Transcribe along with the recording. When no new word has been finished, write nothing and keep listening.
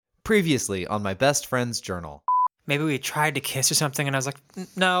Previously on my best friend's journal. Maybe we tried to kiss or something, and I was like,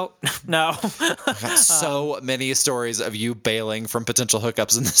 no. I got so many stories of you bailing from potential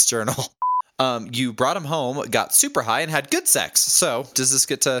hookups in this journal. You brought him home, got super high, and had good sex. So, does this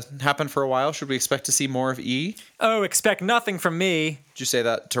get to happen for a while? Should we expect to see more of E? Oh, expect nothing from me. Did you say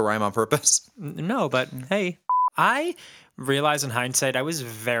that to rhyme on purpose? No, but hey, I realized in hindsight I was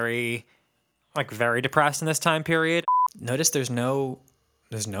very depressed in this time period. Notice there's no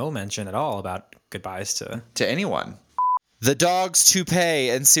mention at all about goodbyes to anyone. The dog's toupee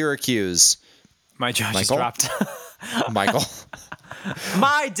in Syracuse. My jaw just Michael? dropped. Michael.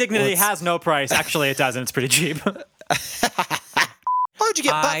 My dignity has no price. Actually, it doesn't. It's pretty cheap. Why'd you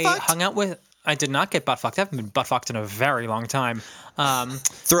get butt-fucked? I did not get butt-fucked. I haven't been butt-fucked in a very long time.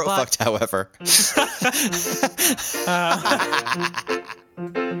 Throat-fucked, however.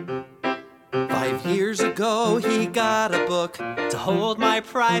 5 years ago, he got a book to hold my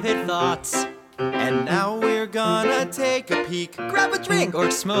private thoughts. And now we're gonna take a peek, grab a drink,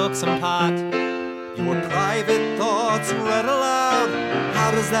 or smoke some pot. Your private thoughts read aloud.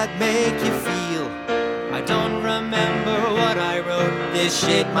 How does that make you feel? I don't remember what I wrote. This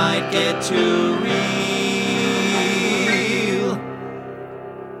shit might get too real.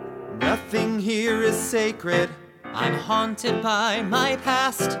 Nothing here is sacred. I'm haunted by my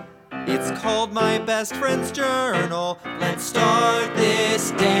past. It's called My Best Friend's Journal. Let's start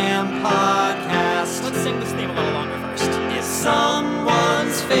this damn podcast. Let's sing this theme a little longer first. It's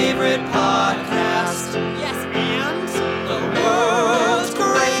someone's favorite podcast. Yes, and The world's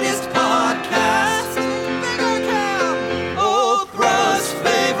greatest podcast. Bigger Cam, Oprah's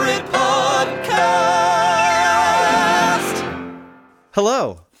favorite podcast.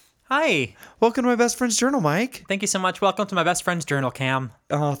 Hello. hi. Welcome to my best friend's journal, Mike. Thank you so much. Welcome to my best friend's journal, Cam.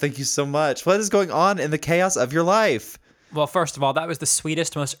 Oh, thank you so much. What is going on in the chaos of your life? Well, first of all, that was the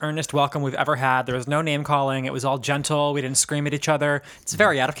sweetest, most earnest welcome we've ever had. There was no name calling. It was all gentle. We didn't scream at each other. It's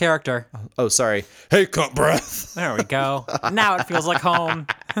very out of character. Oh, sorry. Hey, cunt breath. There we go. Now it feels like home.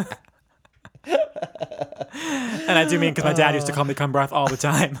 And I do mean because my dad used to call me cum breath all the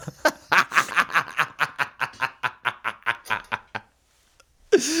time.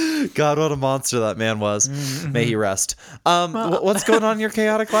 God, what a monster that man was. May he rest. What's going on in your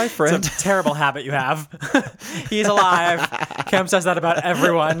chaotic life, friend? It's a terrible habit you have. He's alive. Cam says that about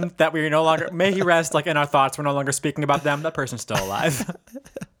everyone, that we are no longer, may he rest, like in our thoughts, we're no longer speaking about them. That person's still alive.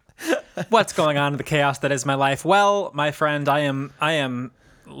 What's going on in the chaos that is my life? Well, my friend, I am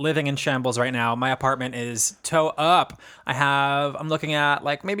living in shambles right now. My apartment is toe up. I'm looking at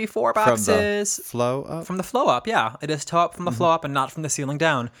like maybe 4 boxes. From the flow up? From the flow up, yeah. It is toe up from the flow up and not from the ceiling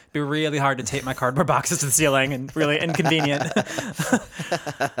down. It'd be really hard to tape my cardboard boxes to the ceiling and really inconvenient.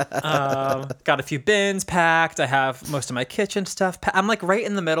 Got a few bins packed. I have most of my kitchen stuff. I'm like right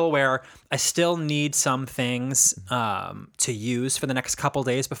in the middle where I still need some things to use for the next couple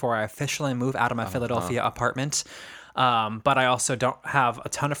days before I officially move out of my Philadelphia apartment. But I also don't have a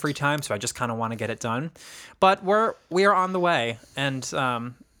ton of free time, so I just kind of want to get it done. But we are on the way. And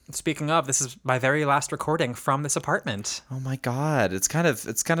speaking of, this is my very last recording from this apartment. Oh my God. It's kind of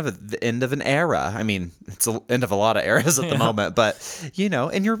the end of an era. I mean, it's the end of a lot of eras at the moment, but you know,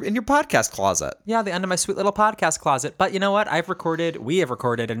 in your podcast closet. Yeah, the end of my sweet little podcast closet. But you know what? We have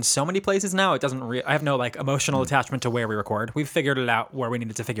recorded in so many places now. It doesn't I have no like emotional attachment to where we record. We've figured it out where we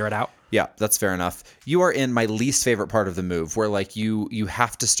needed to figure it out. Yeah, that's fair enough. You are in my least favorite part of the move, where like you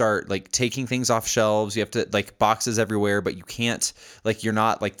have to start like taking things off shelves. You have to like boxes everywhere, but you can't like, you're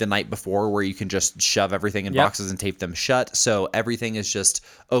not like the night before where you can just shove everything in boxes and tape them shut. So everything is just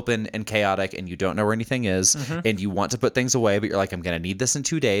open and chaotic, and you don't know where anything is, and you want to put things away, but you're like, I'm going to need this in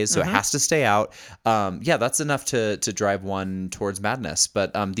 2 days, so it has to stay out. Yeah, that's enough to drive one towards madness.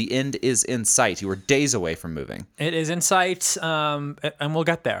 But the end is in sight. You are days away from moving. It is in sight, and we'll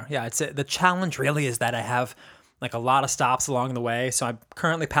get there. Yeah, the challenge really is that I have like a lot of stops along the way. So I'm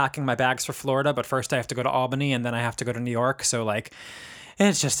currently packing my bags for Florida, but first I have to go to Albany, and then I have to go to New York. So like,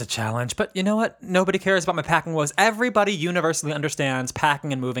 it's just a challenge. But you know what? Nobody cares about my packing woes. Everybody universally understands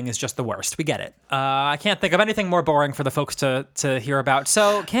packing and moving is just the worst. We get it. I can't think of anything more boring for the folks to hear about.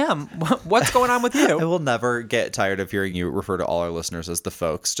 So, Cam, what's going on with you? I will never get tired of hearing you refer to all our listeners as the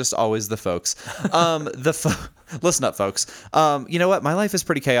folks. Just always the folks. Listen up, folks. You know what? My life is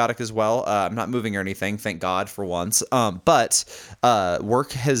pretty chaotic as well. I'm not moving or anything, thank God, for once. But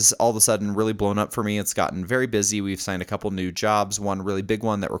work has all of a sudden really blown up for me. It's gotten very busy. We've signed a couple new jobs, one really big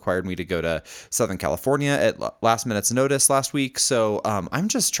one that required me to go to Southern California at last minute's notice last week. So I'm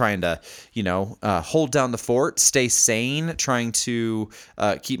just trying to, hold down the fort, stay sane, trying to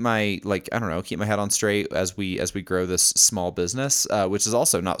keep my head on straight as we grow this small business, which is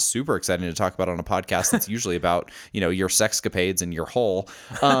also not super exciting to talk about on a podcast that's usually about your sexcapades and your hole,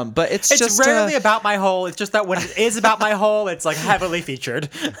 but it's just rarely about my hole. It's just that when it is about my hole, it's like heavily featured.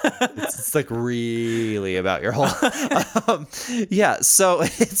 it's like really about your hole. So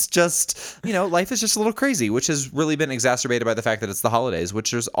it's just life is just a little crazy, which has really been exacerbated by the fact that it's the holidays,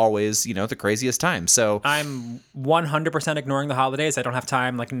 which is always the craziest time. So I'm 100% ignoring the holidays. I don't have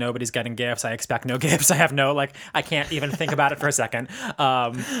time. Like, nobody's getting gifts. I expect no gifts. I have I can't even think about it for a second.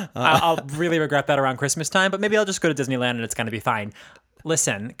 I'll really regret that around Christmas time, but maybe I'll just go to Disneyland and it's going to be fine.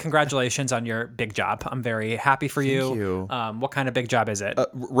 Listen, congratulations on your big job. I'm very happy for you. Thank you. What kind of big job is it?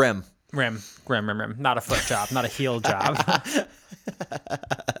 Rim. Not a foot job, not a heel job.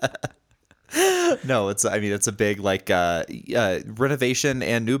 No, it's a big renovation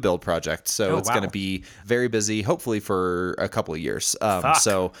and new build project. So it's going to be very busy, hopefully for a couple of years.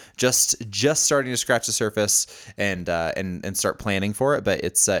 So just starting to scratch the surface and start planning for it. But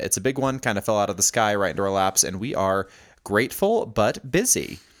it's a big one, kind of fell out of the sky right into our laps, and we are grateful but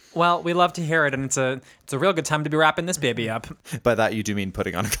busy. Well, we love to hear it, and it's a real good time to be wrapping this baby up. By that, you do mean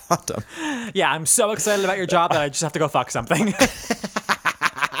putting on a condom. Yeah, I'm so excited about your job that I just have to go fuck something.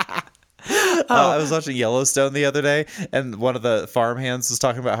 I was watching Yellowstone the other day, and one of the farmhands was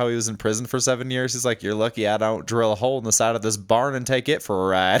talking about how he was in prison for 7 years. He's like, "You're lucky I don't drill a hole in the side of this barn and take it for a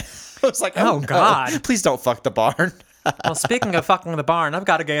ride." I was like, "Oh, God. No. Please don't fuck the barn." Well, speaking of fucking the barn, I've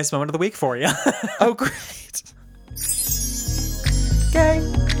got a gayest moment of the week for you. Oh, great. Gay,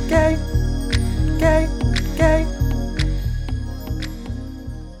 gay, gay, gay.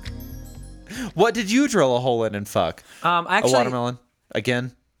 What did you drill a hole in and fuck? Actually, a watermelon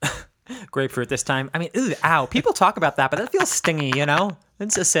again. Grapefruit this time. I mean, ow. People talk about that, but that feels stingy,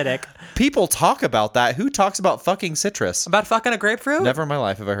 It's acidic. People talk about that. Who talks about fucking citrus? About fucking a grapefruit? Never in my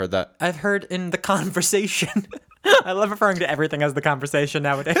life have I heard that. I've heard in the conversation. I love referring to everything as the conversation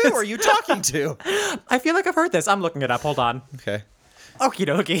nowadays. Who are you talking to? I feel like I've heard this. I'm looking it up. Hold on. Okay. Okie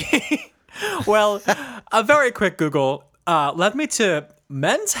dokie. Well, a very quick Google led me to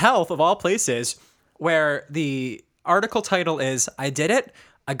Men's Health, of all places, where the article title is, "I did it.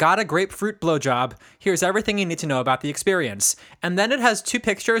 I got a grapefruit blowjob. Here's everything you need to know about the experience." And then it has 2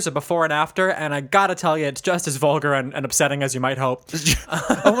 pictures, a before and after, and I gotta tell you, it's just as vulgar and upsetting as you might hope.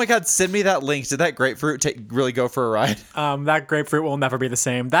 Oh my God, send me that link. Did that grapefruit really go for a ride? That grapefruit will never be the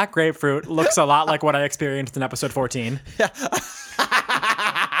same. That grapefruit looks a lot like what I experienced in episode 14.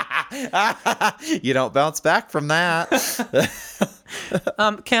 You don't bounce back from that.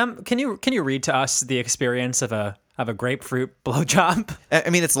 Cam, can you read to us the experience of a grapefruit blowjob? I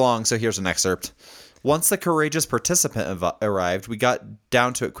mean, it's long, so here's an excerpt. Once the courageous participant arrived, we got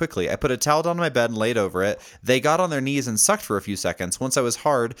down to it quickly. I put a towel down on my bed and laid over it. They got on their knees and sucked for a few seconds. Once I was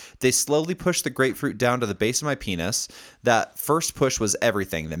hard, they slowly pushed the grapefruit down to the base of my penis. That first push was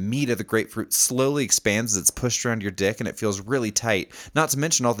everything. The meat of the grapefruit slowly expands as it's pushed around your dick, and it feels really tight. Not to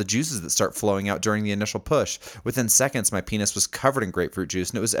mention all the juices that start flowing out during the initial push. Within seconds, my penis was covered in grapefruit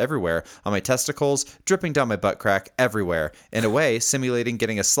juice, and it was everywhere. On my testicles, dripping down my butt crack, everywhere. In a way, simulating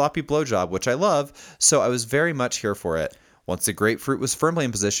getting a sloppy blowjob, which I love, so I was very much here for it. Once the grapefruit was firmly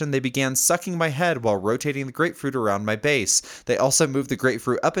in position, they began sucking my head while rotating the grapefruit around my base. They also moved the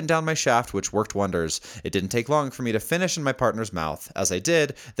grapefruit up and down my shaft, which worked wonders. It didn't take long for me to finish in my partner's mouth. As I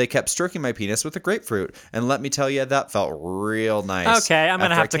did, they kept stroking my penis with the grapefruit, and let me tell you, that felt real nice. Okay, I'm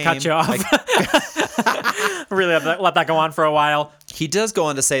going to have to cut you off. Really let that go on for a while. He does go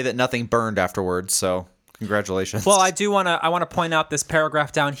on to say that nothing burned afterwards, so... Congratulations. Well, I want to point out this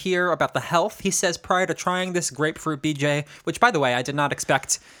paragraph down here about the health. He says, prior to trying this grapefruit BJ, which, by the way, I did not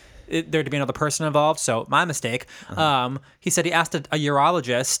expect there to be another person involved, so my mistake. He said he asked a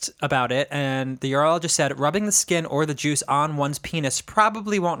urologist about it, and the urologist said rubbing the skin or the juice on one's penis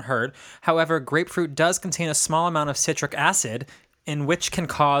probably won't hurt. However, grapefruit does contain a small amount of citric acid, in which can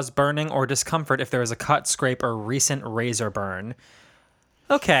cause burning or discomfort if there is a cut, scrape, or recent razor burn.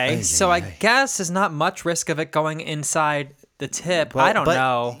 Okay, so I guess there's not much risk of it going inside the tip. I don't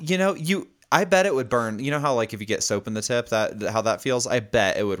know. I bet it would burn. You know how like if you get soap in the tip, how that feels? I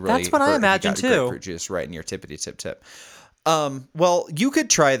bet it would really. That's what I imagine too. Grapefruit juice right in your tippity tip. Well, you could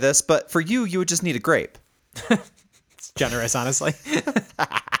try this, but for you would just need a grape. It's generous, honestly.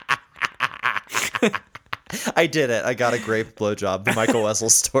 I did it. I got a grape blowjob. The Michael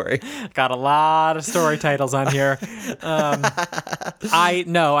Wessel story. Got a lot of story titles on here. I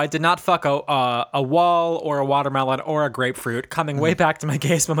did not fuck a wall or a watermelon or a grapefruit. Coming way back to my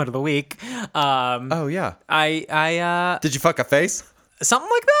gayest moment of the week. Oh yeah. I Did you fuck a face? something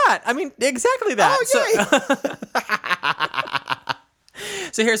like that. I mean, exactly that.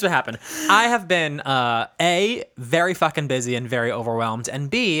 So here's what happened. I have been A, very fucking busy and very overwhelmed, and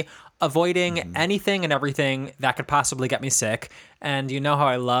B, avoiding anything and everything that could possibly get me sick. And you know how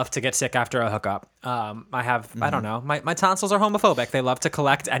I love to get sick after a hookup. I don't know, my tonsils are homophobic. They love to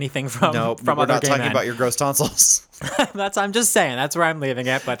collect anything from No, from we're other not gay talking men. about your gross tonsils. I'm just saying that's where I'm leaving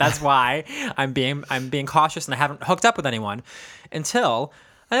it, but that's why I'm being cautious, and I haven't hooked up with anyone until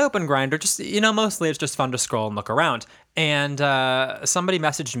I open Grindr. Just, mostly it's just fun to scroll and look around. And somebody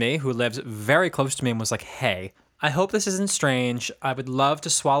messaged me who lives very close to me and was like, "Hey, I hope this isn't strange. I would love to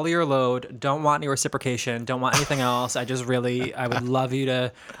swallow your load. Don't want any reciprocation. Don't want anything else. I would love you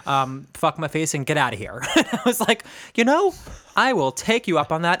to fuck my face and get out of here." And I was like, I will take you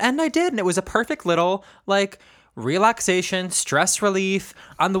up on that. And I did. And it was a perfect little, relaxation, stress relief.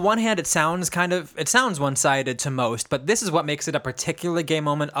 On the one hand, it sounds one-sided to most, but this is what makes it a particularly gay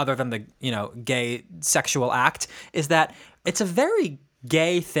moment, other than the, gay sexual act, is that it's a very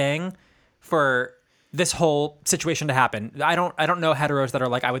gay thing for this whole situation to happen. I don't know heteros that are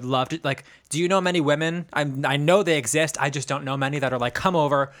like, I would love to, do you know many women? I know they exist. I just don't know many that are like, come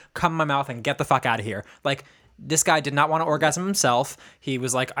over, come in my mouth and get the fuck out of here. This guy did not want to orgasm himself. He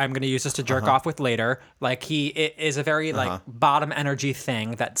was like, I'm going to use this to jerk off with later. It is a very bottom energy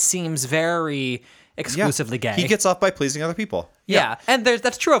thing that seems very exclusively gay. He gets off by pleasing other people. Yeah. And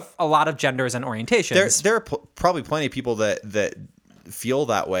that's true of a lot of genders and orientations. There are probably plenty of people that feel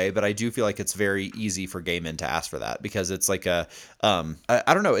that way, but I do feel like it's very easy for gay men to ask for that, because it's like I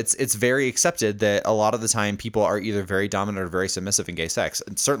don't know, it's very accepted that a lot of the time people are either very dominant or very submissive in gay sex.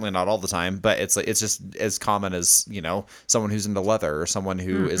 And certainly not all the time, but it's just as common as, someone who's into leather or someone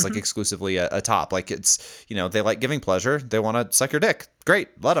who is exclusively a top. It's, they like giving pleasure. They want to suck your dick. Great.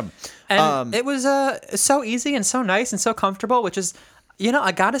 Let them. And it was so easy and so nice and so comfortable, which is,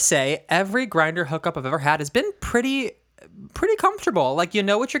 I gotta say, every Grindr hookup I've ever had has been pretty comfortable. You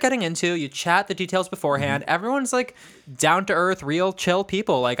know what you're getting into. You chat the details beforehand. Everyone's down to earth, real chill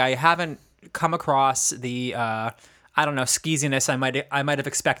people. I haven't come across the skeeziness I might have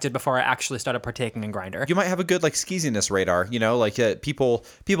expected before I actually started partaking in Grindr. You might have a good skeeziness radar, people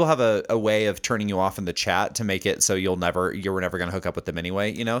have a way of turning you off in the chat to make it so you were never going to hook up with them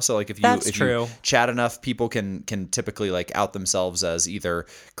anyway, so if you chat enough, people can typically out themselves as either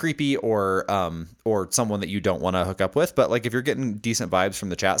creepy or someone that you don't want to hook up with. But if you're getting decent vibes from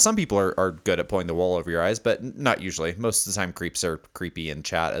the chat, some people are good at pulling the wool over your eyes, but not usually. Most of the time creeps are creepy in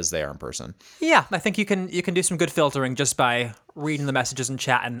chat as they are in person. Yeah, I think you can do some good filtering just by reading the messages and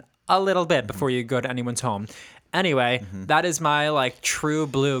chatting a little bit before you go to anyone's home. Anyway, that is my true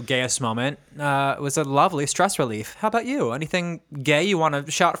blue gayest moment. It was a lovely stress relief. How about you? Anything gay you want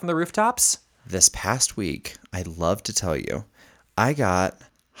to shout from the rooftops? This past week, I'd love to tell you, I got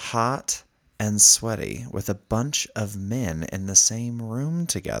hot and sweaty with a bunch of men in the same room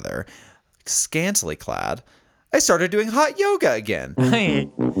together, scantily clad. I started doing hot yoga again. Hey.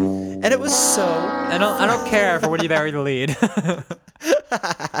 And it was so... I don't care for when you bury the lead.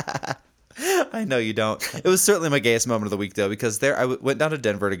 I know you don't. It was certainly my gayest moment of the week, though, because I went down to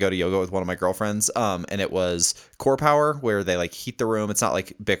Denver to go to yoga with one of my girlfriends, and it was Core Power, where they heat the room. It's not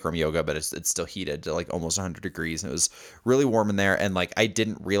like Bikram yoga, but it's still heated to almost 100 degrees, and it was really warm in there. And I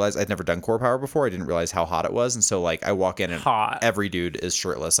didn't realize I'd never done Core Power before. I didn't realize how hot it was, and so I walk in and every dude is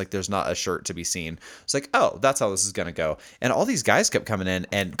shirtless. There's not a shirt to be seen. It's oh, that's how this is gonna go. And all these guys kept coming in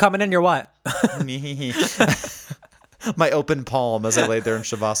and your what? My open palm as I laid there in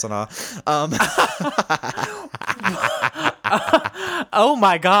Shavasana. Oh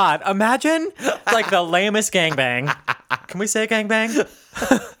my God. Imagine the lamest gangbang. Can we say gangbang?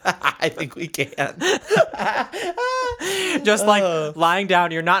 I think we can. Just lying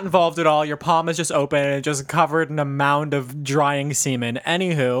down, you're not involved at all. Your palm is just open and just covered in a mound of drying semen.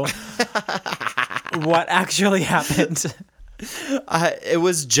 Anywho, what actually happened? It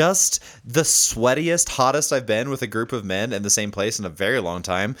was just the sweatiest, hottest I've been with a group of men in the same place in a very long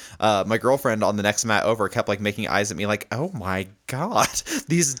time. My girlfriend on the next mat over kept making eyes at me oh my God,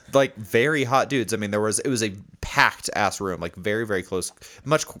 these very hot dudes. I mean, it was a packed ass room, very, very close,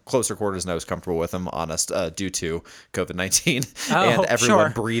 much closer quarters than I was comfortable with, I'm honest, due to COVID-19 and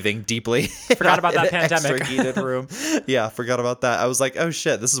everyone breathing deeply. Forgot about that pandemic. Extra heated room. Yeah, forgot about that. I was oh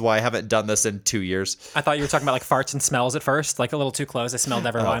shit, this is why I haven't done this in 2 years. I thought you were talking about farts and smells at first, a little too close. I smelled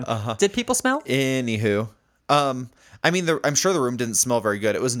everyone. Did people smell? Anywho, I mean, I'm sure the room didn't smell very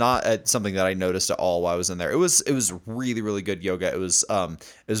good. It was not something that I noticed at all while I was in there. It was really, really good yoga. It was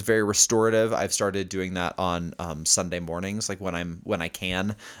very restorative. I've started doing that on Sunday mornings, like when I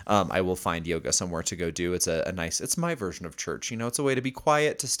can. I will find yoga somewhere to go do. It's it's my version of church. You know, it's a way to be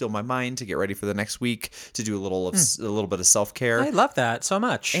quiet, to still my mind, to get ready for the next week, to do a little bit of self-care. I love that so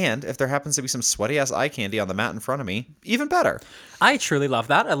much. And if there happens to be some sweaty ass eye candy on the mat in front of me, even better. I truly love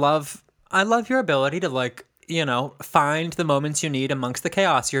that. I love your ability to, like, you know, find the moments you need amongst the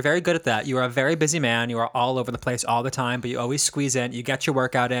chaos. You're very good at that. You are a very busy man. You are all over the place all the time, but you always squeeze in. You get your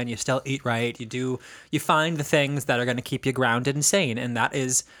workout in. You still eat right. You find the things that are going to keep you grounded and sane, and that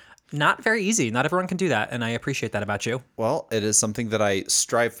is not very easy. Not everyone can do that, and I appreciate that about you. Well, it is something that I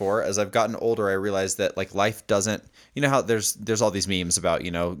strive for. As I've gotten older, I realized that, like, life doesn't, you know how there's all these memes about,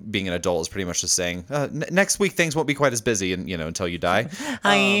 you know, being an adult is pretty much just saying, next week things won't be quite as busy, and, you know, until you die.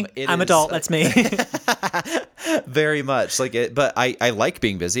 Hi, I'm adult. That's me. Very much like it, but I like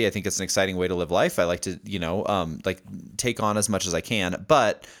being busy. I think it's an exciting way to live life. I like to, you know, like take on as much as I can,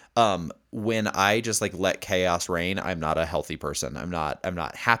 but when I just like let chaos reign, I'm not a healthy person. I'm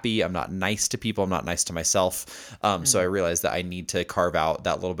not happy. I'm not nice to people. I'm not nice to myself. So I realized that I need to carve out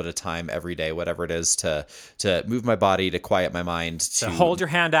that little bit of time every day, whatever it is, to move my body, to quiet my mind, to hold your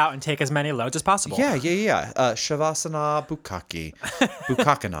hand out and take as many loads as possible. Yeah. Shavasana Bukkake.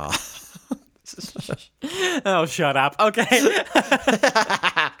 Bukkakana. Oh, shut up. Okay.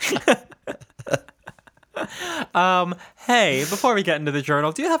 Hey, before we get into the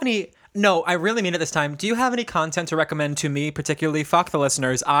journal, do you have any... No, I really mean it this time. Do you have any content to recommend to me, particularly? Fuck the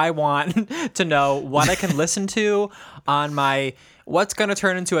listeners. I want to know what I can listen to on my... What's going to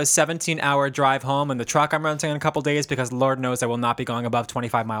turn into a 17-hour drive home in the truck I'm renting in a couple days, because Lord knows I will not be going above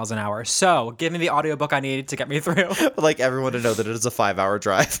 25 miles an hour. So give me the audiobook I need to get me through. I'd like everyone to know that it is a 5-hour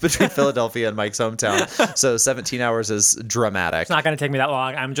drive between Philadelphia and Mike's hometown. So 17 hours is dramatic. It's not going to take me that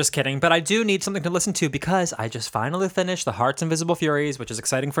long. I'm just kidding. But I do need something to listen to because I just finally finished The Heart's Invisible Furies, which is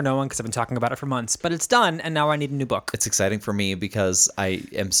exciting for no one because I've been talking about it for months. But it's done, and now I need a new book. It's exciting for me because I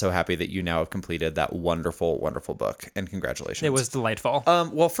am so happy that you now have completed that wonderful, wonderful book. And congratulations. It was delightful.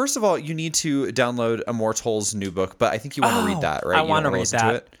 Well, first of all, you need to download Immortal's new book, but I think you want to read that, right? I want to read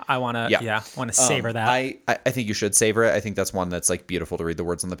that. I want to savor that. I think you should savor it. I think that's one that's like beautiful to read the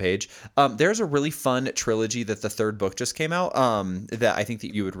words on the page. There's a really fun trilogy that the third book just came out that I think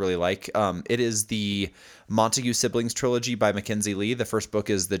that you would really like. It is the Montague Siblings trilogy by Mackenzie Lee. The first book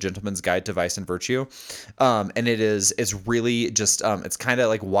is The Gentleman's Guide to Vice and Virtue. And it's really just, it's kind of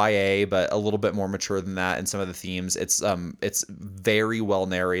like YA, but a little bit more mature than that in some of the themes. It's very well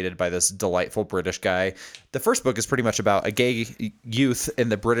narrated by this delightful British guy. The first book is pretty much about a gay youth in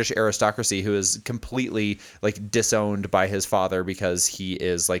the British aristocracy who is completely like disowned by his father because he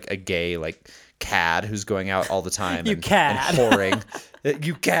is like a gay, like, cad who's going out all the time and whoring.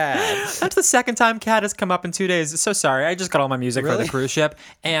 You cad. That's the second time cad has come up in 2 days. So sorry. I just got all my music for the cruise ship,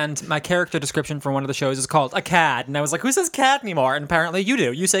 and my character description for one of the shows is called a cad. And I was like, who says cad anymore? And apparently you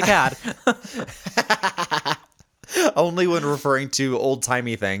do. You say cad. Only when referring to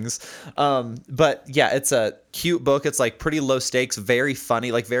old-timey things. But yeah, it's a cute book. It's like pretty low stakes, very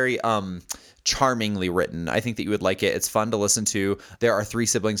funny, like very charmingly written. I think that you would like it. It's fun to listen to. There are 3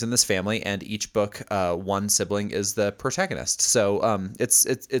 siblings in this family, and each book, one sibling is the protagonist. So it's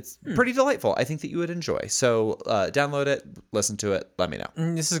pretty delightful. I think that you would enjoy. So download it, listen to it, let me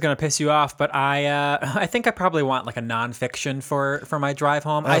know. This is gonna piss you off, but I think I probably want like a nonfiction for my drive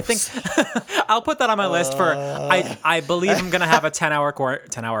home. I think I'll put that on my list for. I believe I'm gonna have a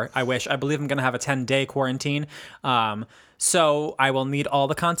 10-hour. I believe I'm gonna have a 10-day quarantine. So I will need all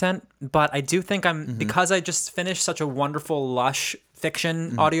the content, but I do think because I just finished such a wonderful, lush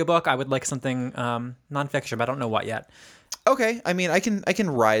fiction audiobook, I would like something nonfiction, but I don't know what yet. Okay. I mean, I can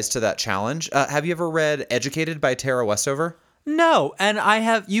rise to that challenge. Have you ever read Educated by Tara Westover? No, and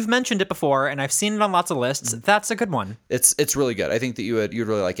you've mentioned it before, and I've seen it on lots of lists. That's a good one. It's really good. I think that you'd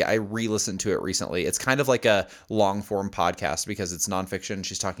really like it. I re-listened to it recently. It's kind of like a long-form podcast because it's nonfiction.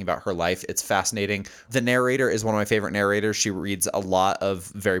 She's talking about her life. It's fascinating. The narrator is one of my favorite narrators. She reads a lot of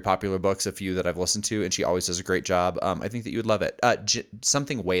very popular books, a few that I've listened to, and she always does a great job. I think that you would love it.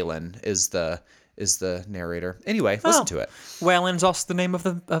 Something Whalen is the narrator. Anyway, listen to it. Whalen's also the name of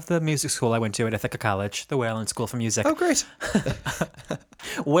the music school I went to at Ithaca College, the Whalen School for Music. Oh, great.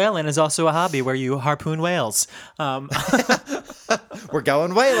 Whaling is also a hobby where you harpoon whales. We're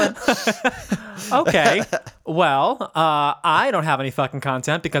going whaling. Okay. Well, I don't have any fucking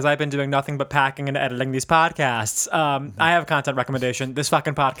content because I've been doing nothing but packing and editing these podcasts. I have a content recommendation. This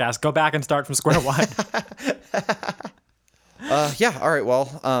fucking podcast. Go back and start from square one. Yeah. All right.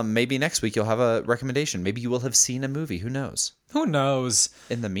 Well, maybe next week you'll have a recommendation. Maybe you will have seen a movie. Who knows? Who knows?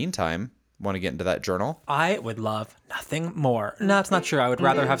 In the meantime, want to get into that journal? I would love nothing more. No, that's not true. I'd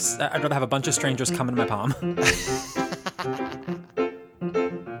rather have a bunch of strangers come into my palm.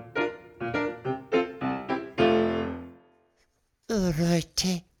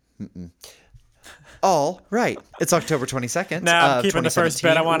 All right. It's October 22nd. No, I'm keeping the first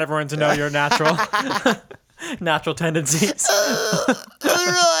bit. I want everyone to know your natural tendencies.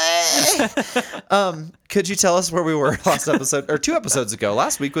 Could you tell us where we were last episode, or 2 episodes ago?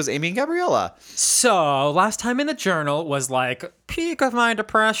 Last week was Amy and Gabriella. So, last time in the journal was like peak of my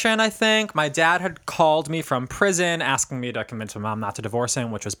depression, I think. My dad had called me from prison asking me to convince my mom not to divorce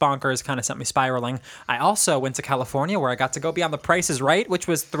him, which was bonkers, kind of sent me spiraling. I also went to California where I got to go be on The Price is Right, which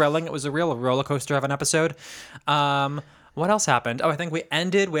was thrilling. It was a real roller coaster of an episode. What else happened? Oh, I think we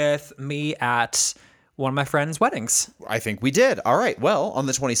ended with me at one of my friends' weddings. I think we did. All right. Well, on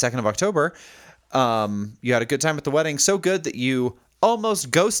the 22nd of October, you had a good time at the wedding. So good that you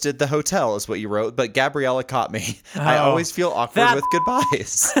almost ghosted the hotel is what you wrote, but Gabriella caught me. I always feel awkward with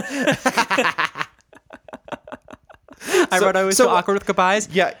goodbyes. I wrote I always feel awkward with goodbyes.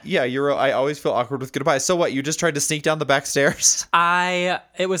 Yeah, you wrote I always feel awkward with goodbyes. So what, you just tried to sneak down the back stairs?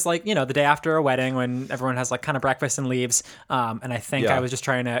 It was like, the day after a wedding when everyone has like kind of breakfast and leaves. And I think I was just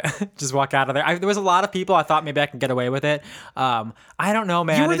trying to just walk out of there. There was a lot of people. I thought maybe I could get away with it. I don't know,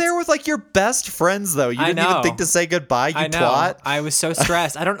 man. You were there with like your best friends though. You didn't even think to say goodbye, you twat. I was so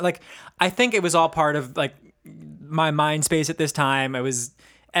stressed. I think it was all part of like my mind space at this time.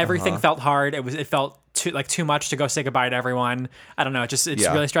 Everything felt hard. It felt too much to go say goodbye to everyone. I don't know. It just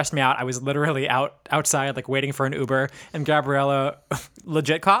really stressed me out. I was literally outside like waiting for an Uber, and Gabriella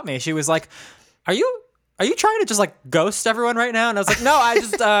legit caught me. She was like, "Are you trying to just like ghost everyone right now?" And I was like, "No, I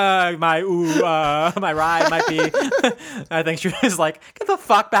just my ride might be." I think she was like, "Get the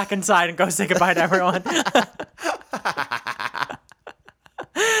fuck back inside and go say goodbye to everyone."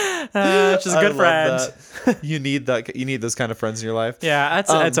 She's a good friend. You need that. You need those kind of friends in your life. Yeah,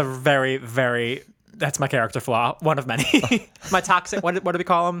 that's a very, very. That's my character flaw. One of many. My toxic. What do we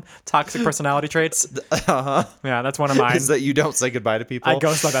call them? Toxic personality traits. Yeah, that's one of mine. Is that you don't say goodbye to people? I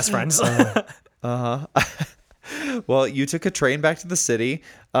ghost my best friends. Well, you took a train back to the city,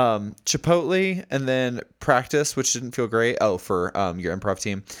 Chipotle, and then practice, which didn't feel great. Oh, for your improv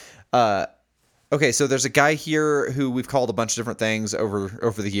team. Okay, so there's a guy here who we've called a bunch of different things over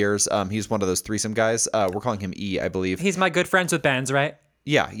the years. He's one of those threesome guys. We're calling him E, I believe. He's my good friends with Ben's, right?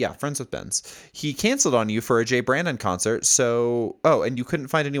 Yeah, friends with Ben's. He canceled on you for a Jay Brandon concert, and you couldn't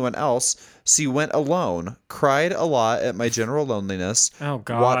find anyone else, so you went alone, cried a lot at my general loneliness. Oh,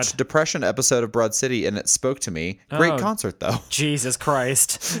 God. Watched Depression episode of Broad City, and it spoke to me. Great concert, though. Jesus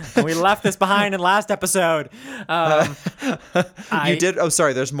Christ. And we left this behind in last episode. You did. Oh,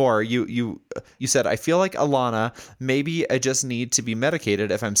 sorry, there's more. You said, I feel like Alana, maybe I just need to be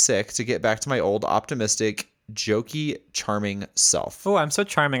medicated if I'm sick to get back to my old optimistic, jokey, charming self. Oh, I'm so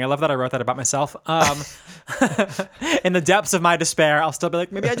charming. I love that I wrote that about myself. In the depths of my despair, I'll still be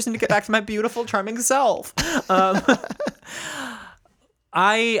like, maybe I just need to get back to my beautiful, charming self.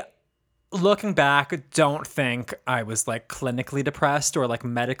 Looking back, don't think I was like clinically depressed or like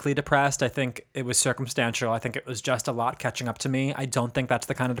medically depressed. I think it was circumstantial. I think it was just a lot catching up to me. I don't think that's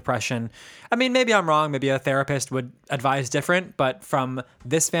the kind of depression. I mean, maybe I'm wrong. Maybe a therapist would advise different. But from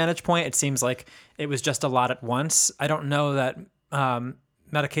this vantage point, it seems like it was just a lot at once. I don't know that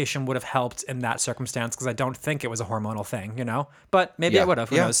medication would have helped in that circumstance because I don't think it was a hormonal thing, But maybe it would have.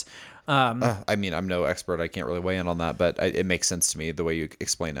 Who knows? I mean, I'm no expert. I can't really weigh in on that, but it makes sense to me the way you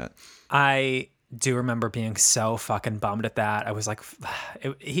explain it. I do remember being so fucking bummed at that. I was like,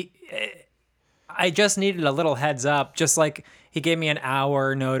 I just needed a little heads up. Just like he gave me an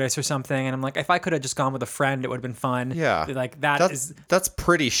hour notice or something. And I'm like, if I could have just gone with a friend, it would have been fun. Yeah. Like that's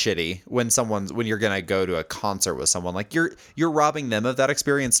pretty shitty when you're going to go to a concert with someone. Like you're robbing them of that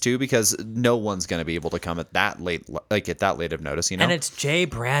experience too, because no one's going to be able to come at that late of notice, And it's Jay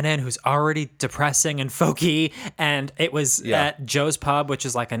Brandon, who's already depressing and folky. And it was at Joe's Pub, which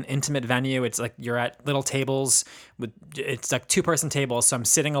is like an intimate venue. It's like you're at little tables it's like 2-person tables. So I'm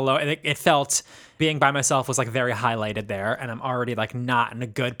sitting alone. It felt being by myself was like very highlighted there. And I'm already like not in a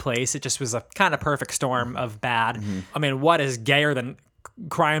good place. It just was a kind of perfect storm of bad. Mm-hmm. I mean, what is gayer than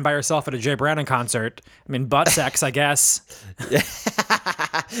crying by yourself at a Jay Brandon concert? I mean, butt sex, I guess.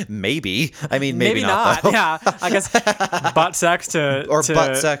 Maybe. I mean, maybe not. Yeah, I guess butt sex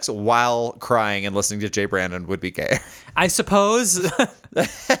butt sex while crying and listening to Jay Brandon would be gay. I suppose.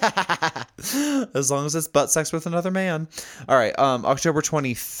 As long as it's butt sex with another man. All right. October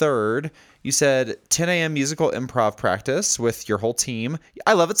 23rd, You said 10 a.m. musical improv practice with your whole team.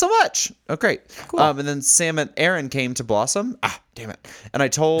 I love it so much. Oh, great. Cool. And then Sam and Aaron came to Blossom. Damn it. And I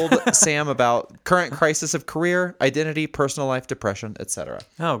told Sam about current crisis of career, identity, personal life, depression, etc.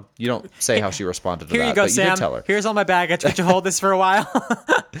 Oh. You don't say how she responded to Here that, you go, but Sam. you did tell her. Here's all my baggage. Could you hold this for a while?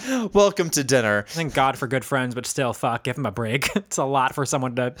 Welcome to dinner. Thank God for good friends, but still, fuck, give him a break. It's a lot for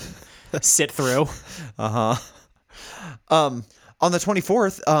someone to sit through. On the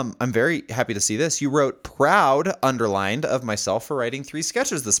 24th, I'm very happy to see this. You wrote proud, underlined, of myself for writing 3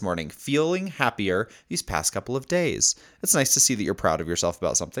 sketches this morning. Feeling happier these past couple of days. It's nice to see that you're proud of yourself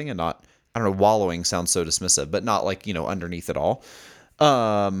about something and not, I don't know, wallowing sounds so dismissive, but not like, underneath it all.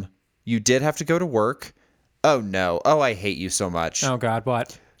 You did have to go to work. Oh, no. Oh, I hate you so much. Oh, God,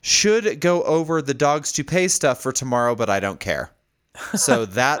 what? Should go over the dogs to pay stuff for tomorrow, but I don't care. So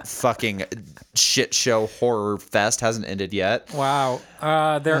that fucking shit show horror fest hasn't ended yet. Wow.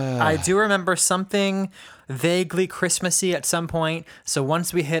 I do remember something vaguely Christmassy at some point. So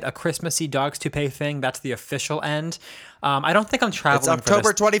once we hit a Christmassy Dogs to Pay thing, that's the official end. I don't think I'm traveling. It's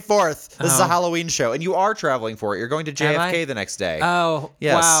October for this. 24th. This is a Halloween show, and you are traveling for it. You're going to JFK the next day. Oh,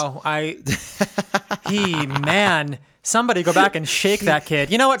 yes. Wow. Man, somebody go back and shake that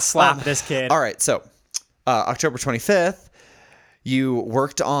kid. You know what? Slap this kid. All right. So October 25th. You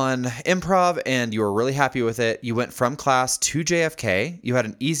worked on improv and you were really happy with it. You went from class to JFK. You had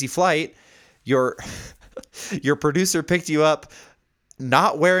an easy flight. Your producer picked you up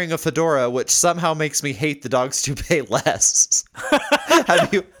not wearing a fedora, which somehow makes me hate the Dogs to Pay less.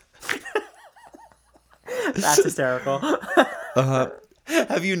 Have you? That's hysterical.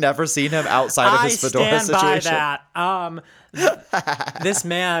 Have you never seen him outside of his fedora situation? I stand by that. This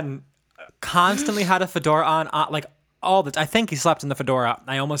man constantly had a fedora on, I think he slept in the fedora.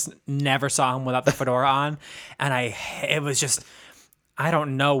 I almost never saw him without the fedora on. And it was just, I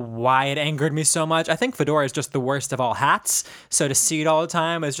don't know why it angered me so much. I think fedora is just the worst of all hats. So to see it all the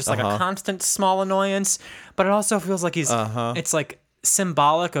time is just like a constant small annoyance. But it also feels like it's like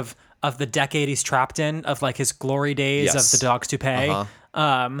symbolic of the decade he's trapped in, of like his glory days of the Dogs to Pay.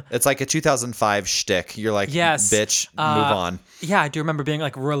 It's like a 2005 shtick. You're like, yes, bitch, move on. Yeah, I do remember being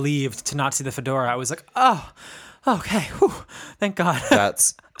like relieved to not see the fedora. I was like, oh, okay, whew, thank God.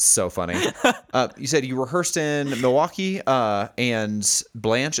 That's so funny. You said you rehearsed in Milwaukee, and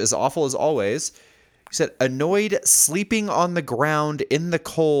Blanche, as awful as always. You said annoyed sleeping on the ground in the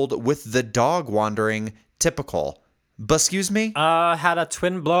cold with the dog wandering. Typical. But excuse me? Had a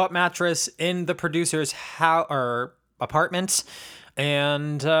twin blow-up mattress in the producer's house or apartment,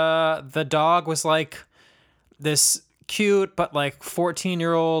 and the dog was like this cute but like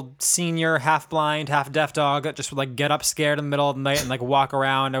 14-year-old senior, half blind, half deaf dog that just would like get up scared in the middle of the night and like walk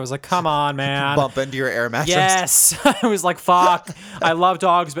around. I was like, come on, man. Bump into your air mattress. Yes. I was like, fuck. I love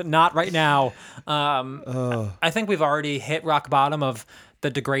dogs, but not right now. I think we've already hit rock bottom of the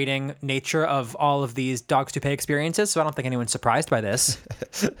degrading nature of all of these Dogs to Pay experiences, so I don't think anyone's surprised by this.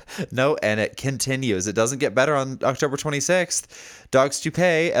 No, and it continues. It doesn't get better on October 26th. Dogs to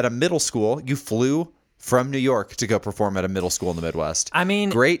Pay at a middle school. You flew from New York to go perform at a middle school in the Midwest. I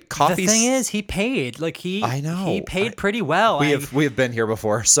mean, great coffee. The thing is, he paid. Like I know. He paid pretty well. We have been here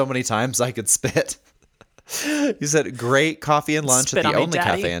before so many times I could spit. You said great coffee and lunch Spit at the on me, only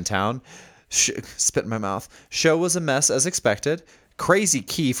Daddy. cafe in town. Spit in my mouth. Show was a mess as expected. Crazy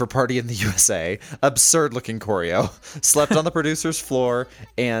key for Party in the USA. Absurd looking choreo. Slept on the producer's floor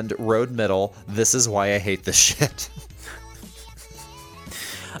and rode middle. This is why I hate this shit.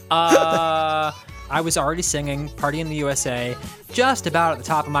 I was already singing Party in the USA just about at the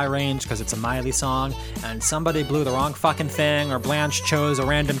top of my range because it's a Miley song, and somebody blew the wrong fucking thing, or Blanche chose a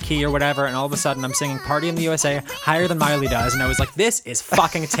random key or whatever, and all of a sudden I'm singing Party in the USA higher than Miley does, and I was like, this is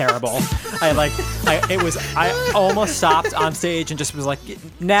fucking terrible. I almost stopped on stage and just was like,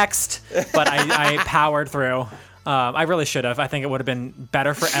 next, but I powered through. I really should have. I think it would have been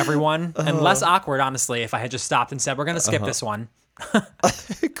better for everyone and less awkward, honestly, if I had just stopped and said, we're going to skip this one.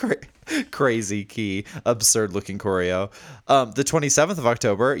 Crazy key, absurd looking choreo. The 27th of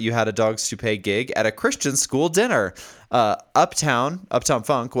October, you had a Dogs to Pay gig at a Christian school dinner. Uptown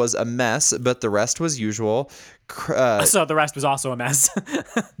Funk was a mess, but the rest was usual. So the rest was also a mess.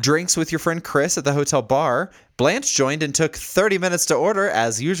 Drinks with your friend Chris at the hotel bar. Blanche joined and took 30 minutes to order,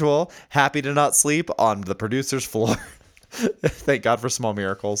 as usual. Happy to not sleep on the producer's floor. Thank God for small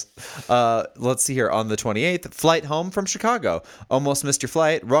miracles. Let's see here. On the 28th, flight home from Chicago. Almost missed your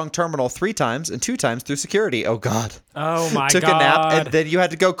flight. Wrong terminal 3 times and 2 times through security. Oh, God. Oh, my God. Took a nap and then you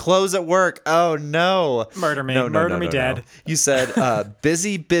had to go close at work. Oh, no. Murder me. No, Murder me dead. No. You said,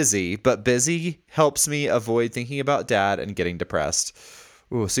 busy, but busy helps me avoid thinking about dad and getting depressed.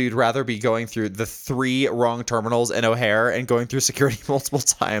 Ooh, so you'd rather be going through the 3 wrong terminals in O'Hare and going through security multiple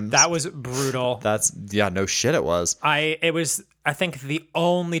times. That was brutal. No shit it was. It was, I think, the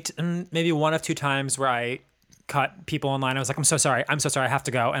only, maybe one of 2 times where I cut people in line. I was like, I'm so sorry, I have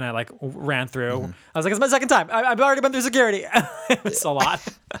to go. And I like ran through. I was like, it's my second time. I've already been through security. It was a lot.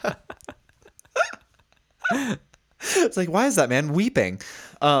 It's like, why is that man weeping?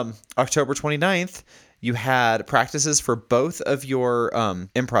 October 29th, you had practices for both of your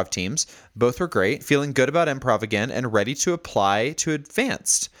improv teams. Both were great, feeling good about improv again and ready to apply to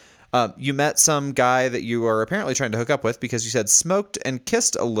advanced. You met some guy that you are apparently trying to hook up with because you said smoked and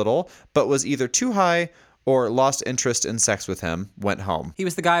kissed a little, but was either too high or lost interest in sex with him, went home. He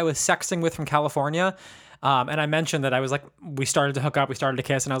was the guy I was sexting with from California. And I mentioned that I was like, we started to hook up, we started to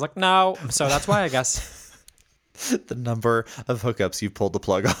kiss, and I was like, no. So that's why, I guess. The number of hookups you pulled the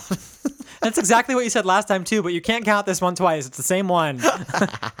plug on. That's exactly what you said last time, too, but you can't count this one twice. It's the same one.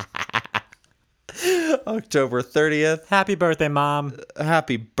 October 30th. Happy birthday, Mom.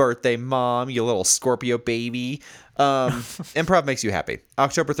 Happy birthday, Mom, you little Scorpio baby. Improv makes you happy.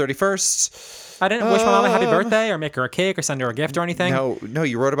 October 31st. I didn't wish my mom a happy birthday or make her a cake or send her a gift or anything. No,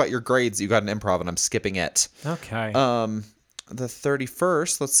 you wrote about your grades. You got an improv, and I'm skipping it. Okay. The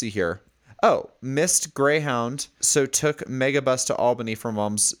 31st, let's see here. Oh, missed Greyhound, so took Megabus to Albany for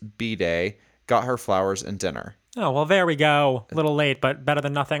Mom's B-Day, got her flowers and dinner. Oh, well, there we go. A little late, but better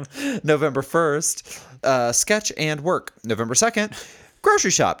than nothing. November 1st, sketch and work. November 2nd,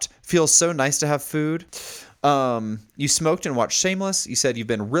 grocery shopped. Feels so nice to have food. You smoked and watched Shameless. You said you've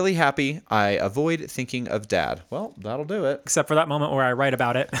been really happy. I avoid thinking of Dad. Well, that'll do it. Except for that moment where I write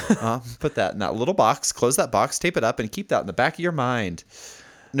about it. Put that in that little box, close that box, tape it up, and keep that in the back of your mind.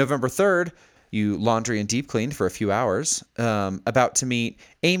 November 3rd, you laundry and deep cleaned for a few hours. About to meet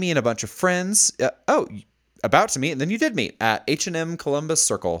Amy and a bunch of friends. About to meet, and then you did meet at H&M Columbus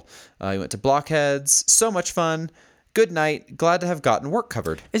Circle. You went to Blockheads. So much fun. Good night. Glad to have gotten work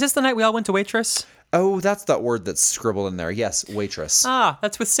covered. Is this the night we all went to Waitress? Oh, that's that word that's scribbled in there. Yes, Waitress.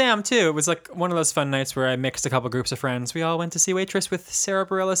 That's with Sam, too. It was like one of those fun nights where I mixed a couple groups of friends. We all went to see Waitress with Sarah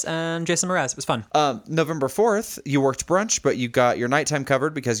Bareilles and Jason Mraz. It was fun. November 4th, you worked brunch, but you got your nighttime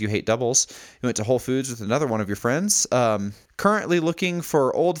covered because you hate doubles. You went to Whole Foods with another one of your friends. Currently looking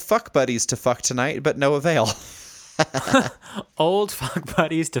for old fuck buddies to fuck tonight, but no avail. Old fuck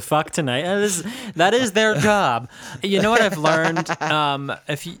buddies to fuck tonight. That is their job. You know what I've learned?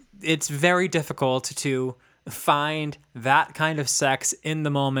 It's very difficult to find that kind of sex in the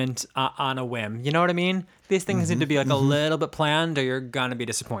moment on a whim. You know what I mean? These things need to be like a little bit planned, or you're gonna be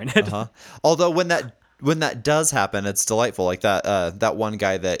disappointed. Although when that does happen, it's delightful. Like that one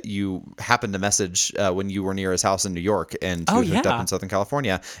guy that you happened to message when you were near his house in New York, and he was hooked up in Southern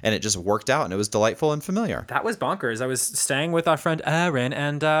California, and it just worked out, and it was delightful and familiar. That was bonkers. I was staying with our friend Erin,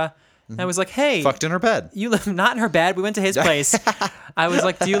 and I was like, hey. Fucked in her bed. You live not in her bed. We went to his place. I was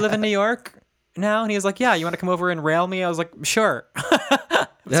like, do you live in New York now? And he was like, yeah, you want to come over and rail me? I was like, sure. It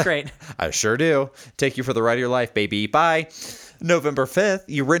was great. I sure do. Take you for the ride of your life, baby. Bye. November 5th,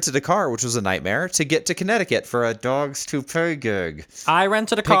 you rented a car, which was a nightmare, to get to Connecticut for a Dogs to Pay gig. I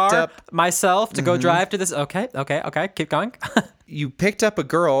rented a car myself to go drive to this. Okay. Keep going. You picked up a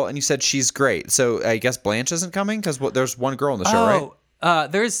girl, and you said she's great. So I guess Blanche isn't coming? Because there's one girl in the show,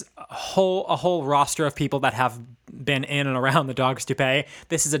 right? There's a whole roster of people that have been in and around the Dogs to Pay.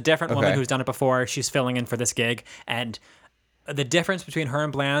 This is a different woman who's done it before. She's filling in for this gig, and the difference between her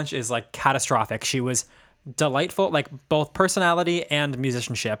and Blanche is like catastrophic. She was delightful, like both personality and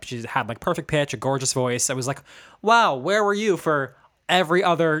musicianship. She had like perfect pitch, a gorgeous voice. I was like, wow, where were you for every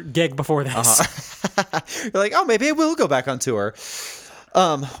other gig before this? You're like, oh, maybe I will go back on tour.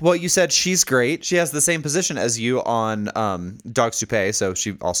 Well, you said she's great. She has the same position as you on Dogs to Pay, so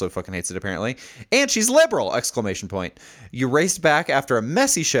she also fucking hates it apparently. And she's liberal! ! You raced back after a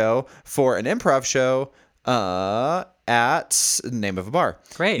messy show for an improv show at name of a bar.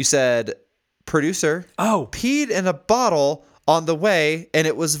 Great. You said producer peed in a bottle on the way, and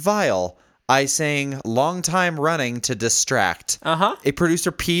it was vile. I sang long time running to distract. A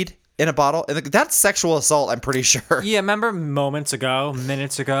producer peed in a bottle, and that's sexual assault, I'm pretty sure. Yeah, remember minutes ago,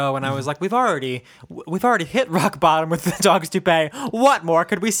 when I was like, we've already hit rock bottom with the Dogs to Pay. What more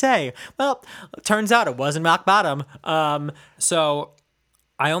could we say? Well, turns out it wasn't rock bottom. So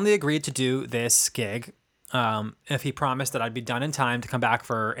I only agreed to do this gig if he promised that I'd be done in time to come back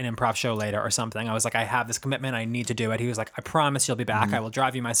for an improv show later or something. I was like, I have this commitment, I need to do it. He was like, I promise you'll be back. I will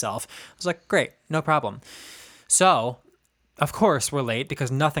drive you myself. I was like, great, no problem. So of course, we're late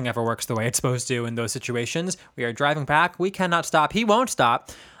because nothing ever works the way it's supposed to in those situations. We are driving back. We cannot stop. He won't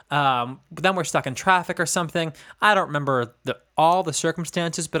stop. But then we're stuck in traffic or something. I don't remember all the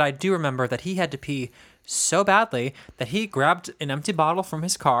circumstances, but I do remember that he had to pee so badly that he grabbed an empty bottle from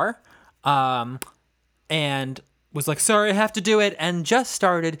his car and was like, sorry, I have to do it, and just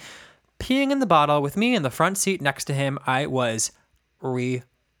started peeing in the bottle with me in the front seat next to him. I was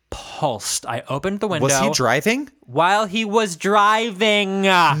repulsed. I opened the window. Was he driving? While he was driving.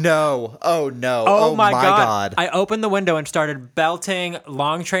 No. Oh, no. Oh my God. I opened the window and started belting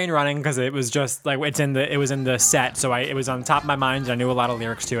Long Train Running because it was just like it was in the set, so it was on top of my mind. I knew a lot of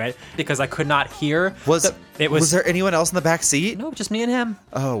lyrics to it because I could not hear. Was there anyone else in the back seat? No, just me and him.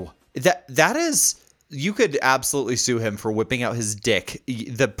 Oh, that is. You could absolutely sue him for whipping out his dick,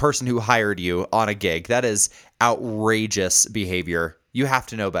 the person who hired you on a gig. That is outrageous behavior. You have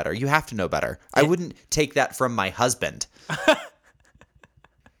to know better. I wouldn't take that from my husband.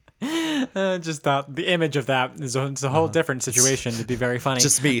 Just thought the image of that is a whole different situation. It'd be very funny.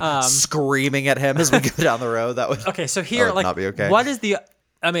 Just me screaming at him as we go down the road. That would okay. So here, not be okay. What is the?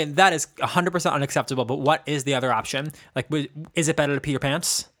 I mean, that is 100% unacceptable. But what is the other option? Like, is it better to pee your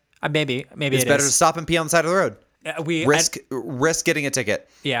pants? Maybe it's better to stop and pee on the side of the road. Risk getting a ticket.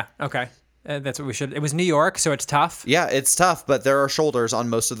 Yeah. Okay. That's what we should. It was New York, so it's tough. Yeah, it's tough, but there are shoulders on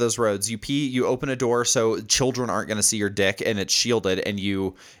most of those roads. You pee, you open a door so children aren't going to see your dick, and it's shielded, and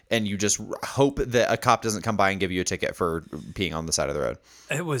you just hope that a cop doesn't come by and give you a ticket for peeing on the side of the road.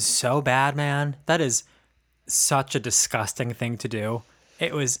 It was so bad, man. That is such a disgusting thing to do.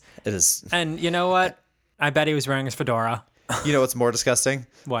 It is. And you know what? I bet he was wearing his fedora. You know what's more disgusting?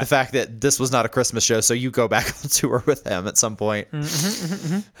 What? The fact that this was not a Christmas show, so you go back on tour with him at some point.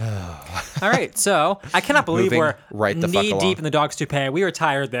 All right, so I cannot believe we're knee deep in the dog's toupee. We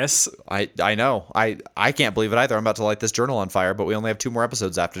retired this. I know. I can't believe it either. I'm about to light this journal on fire, but we only have 2 more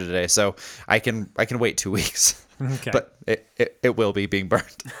episodes after today, so I can wait 2 weeks. Okay. But it will be being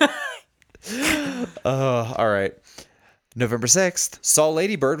burned. All right. November 6th, saw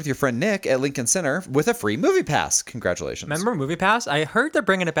Lady Bird with your friend Nick at Lincoln Center with a free movie pass. Congratulations. Remember Movie Pass? I heard they're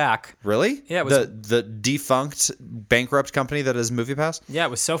bringing it back. Really? Yeah, it was the defunct bankrupt company that is Movie Pass? Yeah, it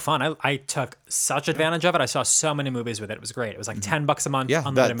was so fun. I took such advantage of it. I saw so many movies with it. It was great. It was like $10 a month,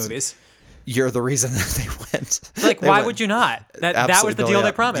 unlimited movies. You're the reason that they went. Like, why would you not? That was the deal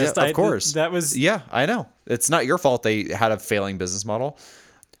they promised. Yeah, of course. That was... Yeah, I know. It's not your fault they had a failing business model.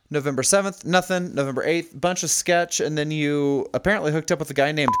 November 7th, nothing. November 8th, bunch of sketch, and then you apparently hooked up with a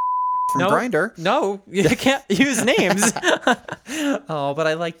guy named from Grindr. No, you can't use names. Oh, but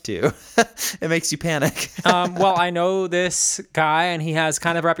I like to. It makes you panic. Well, I know this guy, and he has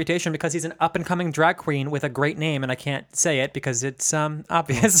kind of a reputation because he's an up-and-coming drag queen with a great name, and I can't say it because it's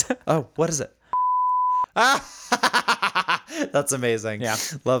obvious. Oh, what is it? That's amazing. Yeah.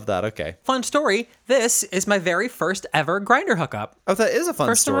 Love that. Okay. Fun story. This is my very first ever Grindr hookup. Oh, that is a fun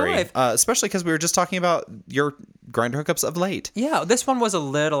First story. in my life. Especially because we were just talking about your Grindr hookups of late. Yeah, this one was a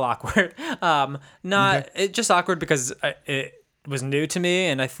little awkward. It just awkward because it was new to me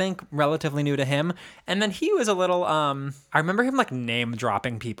and I think relatively new to him. And then he was a little, I remember him like name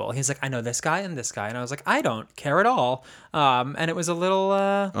dropping people. He's like, I know this guy and this guy. And I was like, I don't care at all. And it was a little,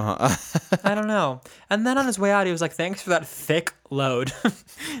 I don't know. And then on his way out, he was like, thanks for that thick load.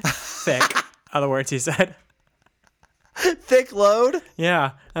 Thick, other words he said. Thick load?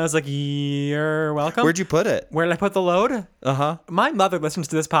 Yeah. I was like, you're welcome. Where'd you put it? Where did I put the load? Uh-huh. My mother listens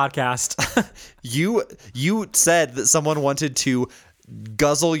to this podcast. You said that someone wanted to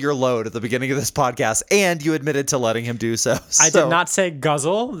guzzle your load at the beginning of this podcast, and you admitted to letting him do so. I did not say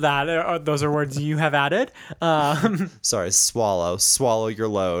guzzle. Those are words you have added. Sorry, swallow your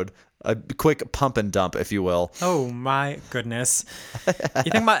load. A quick pump and dump, if you will. Oh my goodness!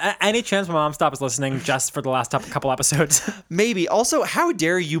 You think any chance my mom stops listening just for the last couple episodes? Maybe. Also, how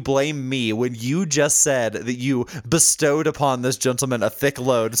dare you blame me when you just said that you bestowed upon this gentleman a thick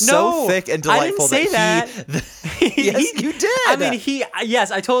load, so thick and delightful I didn't say that. Yes, you did. I mean, yes,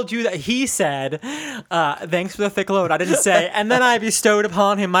 I told you that he said, "Thanks for the thick load." I didn't say, and then I bestowed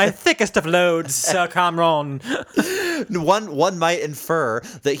upon him my thickest of loads, Sir Cameron. One might infer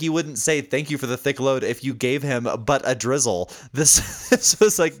that he wouldn't say thank you for the thick load if you gave him but a drizzle. This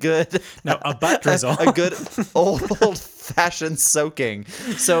was like good. No, a butt drizzle. A good old fashioned soaking.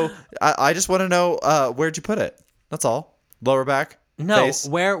 So I just want to know where'd you put it? That's all. Lower back. No, face,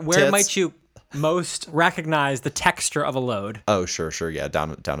 where tits. might you most recognize the texture of a load? Oh, sure, yeah,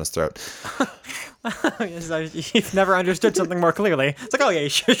 down his throat. Yes, you've never understood something more clearly. It's like, oh yeah,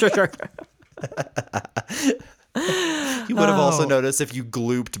 sure. You would have also noticed if you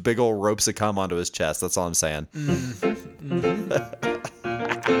glooped big old ropes of cum onto his chest. That's all I'm saying.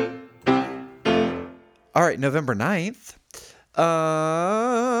 All right, November 9th.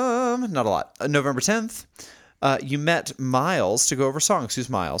 Not a lot. November 10th, you met Miles to go over songs. Who's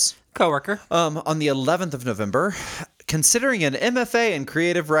Miles? Coworker. On the 11th of November, considering an MFA in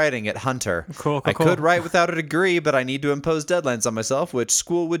creative writing at Hunter. Cool. I could write without a degree, but I need to impose deadlines on myself, which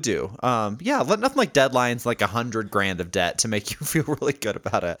school would do. Nothing like deadlines, like $100,000 of debt to make you feel really good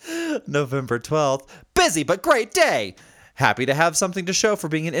about it. November 12th, busy but great day. Happy to have something to show for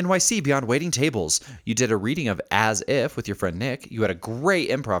being an NYC beyond waiting tables. You did a reading of As If with your friend Nick. You had a great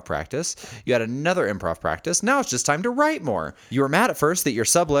improv practice. You had another improv practice. Now it's just time to write more. You were mad at first that your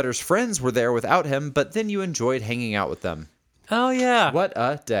subletter's friends were there without him, but then you enjoyed hanging out with them. Oh, yeah. What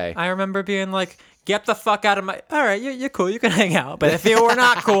a day. I remember being like, get the fuck out of my... All right, you're cool. You can hang out. But if you were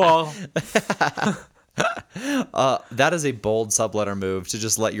not cool... That is a bold subletter move to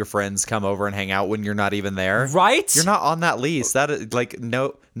just let your friends come over and hang out when you're not even there. Right? You're not on that lease. That is like,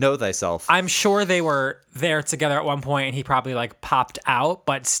 know thyself. I'm sure they were there together at one point and he probably like popped out,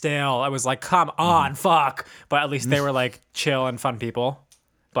 but still, I was like, come on, fuck. But at least they were like chill and fun people.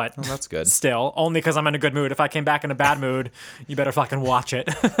 But that's good. Still, only because I'm in a good mood. If I came back in a bad mood, you better fucking watch it.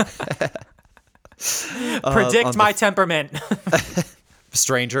 Predict my temperament.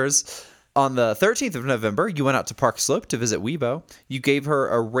 Strangers. On the 13th of November, you went out to Park Slope to visit Weibo. You gave her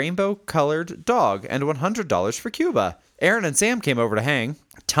a rainbow-colored dog and $100 for Cuba. Aaron and Sam came over to hang.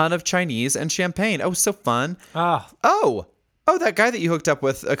 Ton of Chinese and champagne. Oh, so fun. Oh, that guy that you hooked up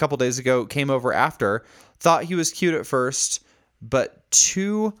with a couple days ago came over after. Thought he was cute at first, but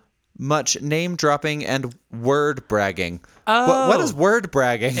too much name-dropping and word bragging. Oh. What is word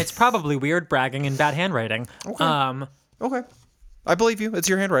bragging? It's probably weird bragging and bad handwriting. Okay. Okay. I believe you. It's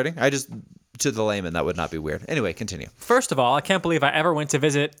your handwriting. To the layman, that would not be weird. Anyway, continue. First of all, I can't believe I ever went to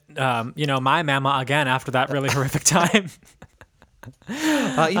visit, my mama again after that really horrific time.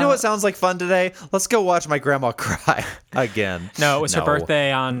 You know what sounds like fun today? Let's go watch my grandma cry again. No, it was her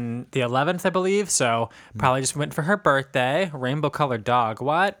birthday on the 11th, I believe. So probably just went for her birthday. Rainbow-colored dog.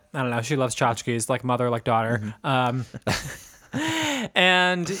 What? I don't know. She loves tchotchkes, like mother, like daughter.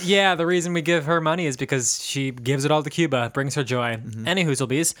 And yeah, the reason we give her money is because she gives it all to Cuba, brings her joy. Any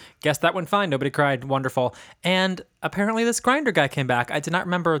hoozlebees. Guess that went fine. Nobody cried. Wonderful. And apparently this Grindr guy came back. I did not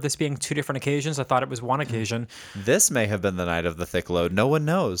remember this being two different occasions. I thought it was one occasion. This may have been the night of the thick load. No one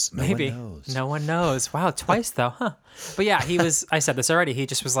knows. Maybe. No one knows. Wow, twice though, huh? But yeah, he was, I said this already, he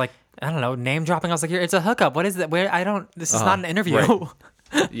just was like, I don't know, name dropping. I was like, it's a hookup. What is that? This is not an interview.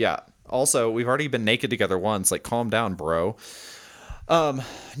 Right. Yeah. Also, we've already been naked together once. Like, calm down, bro.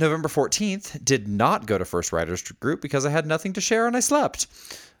 November 14th, did not go to First Writers Group because I had nothing to share and I slept.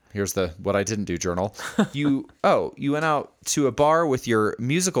 Here's the what I didn't do journal. You went out to a bar with your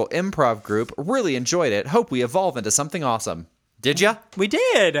musical improv group. Really enjoyed it. Hope we evolve into something awesome. Did ya? We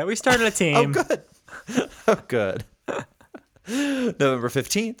did. We started a team. Oh, good. November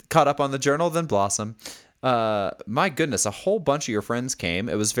 15th, caught up on the journal, then Blossom. My goodness, a whole bunch of your friends came.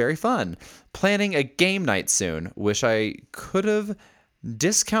 It was very fun. Planning a game night soon. Wish I could have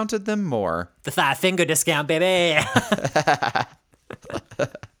discounted them more. The 5-finger discount, baby.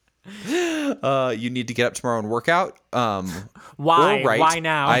 You need to get up tomorrow and work out. Why? Or write. Why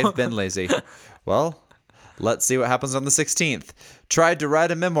now? I've been lazy. Well, let's see what happens on the 16th. Tried to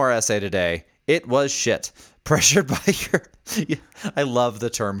write a memoir essay today. It was shit. Pressured by your... I love the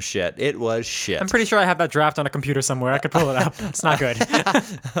term shit. It was shit. I'm pretty sure I have that draft on a computer somewhere. I could pull it up. It's not good.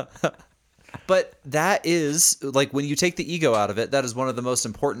 But that is, like, when you take the ego out of it, that is one of the most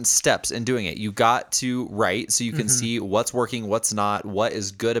important steps in doing it. You got to write so you can see what's working, what's not, what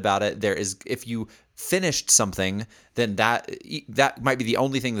is good about it. If you finished something, then that might be the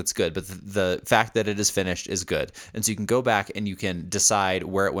only thing that's good, but the fact that it is finished is good. And so you can go back and you can decide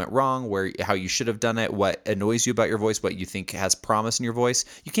where it went wrong, how you should have done it, what annoys you about your voice, what you think has promise in your voice.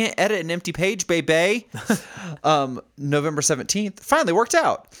 You can't edit an empty page, baby. November 17th, finally worked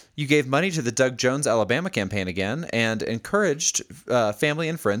out. You gave money to the Doug Jones Alabama campaign again and encouraged family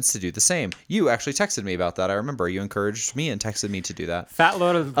and friends to do the same. You actually texted me about that. I remember you encouraged me and texted me to do that. Fat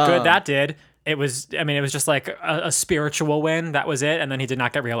load of good that did. It was just like a spiritual win. That was it. And then he did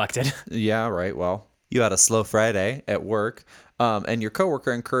not get reelected. Yeah, right. Well, you had a slow Friday at work, and your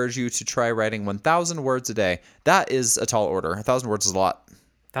coworker encouraged you to try writing 1,000 words a day. That is a tall order. 1,000 words is a lot.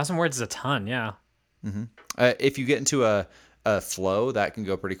 1,000 words is a ton, yeah. Mm-hmm. If you get into a flow, that can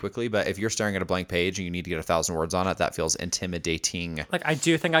go pretty quickly. But if you're staring at a blank page and you need to get 1,000 words on it, that feels intimidating. Like, I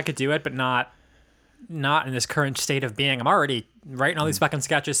do think I could do it, but not in this current state of being. I'm already writing all these fucking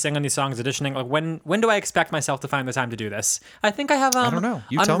sketches, singing these songs, auditioning. Like, when do I expect myself to find the time to do this? I think I have I don't know.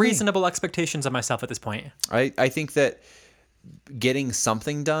 You unreasonable expectations of myself at this point. I think that getting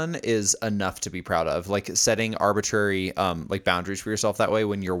something done is enough to be proud of. Like setting arbitrary like boundaries for yourself that way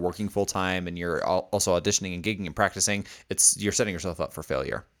when you're working full time and you're also auditioning and gigging and practicing, you're setting yourself up for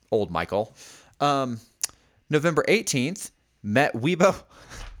failure. Old Michael. November 18th, met Weibo.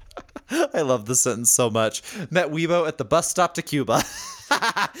 I love this sentence so much. Met Weibo at the bus stop to Cuba.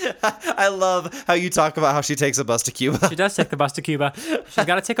 I love how you talk about how she takes a bus to Cuba. She does take the bus to Cuba. She's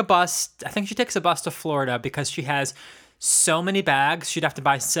got to take a bus. I think she takes a bus to Florida because she has so many bags. She'd have to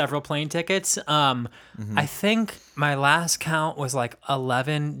buy several plane tickets. I think my last count was like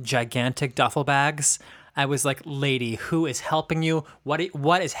 11 gigantic duffel bags. I was like, lady, who is helping you? What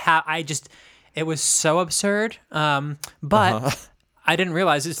is it was so absurd. But I didn't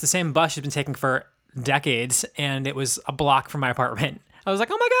realize it's the same bus she's been taking for decades, and it was a block from my apartment. I was like,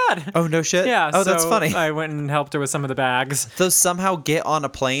 oh my God. Oh, no shit? Yeah. Oh, that's funny. I went and helped her with some of the bags. Those somehow get on a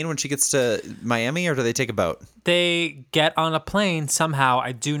plane when she gets to Miami, or do they take a boat? They get on a plane somehow.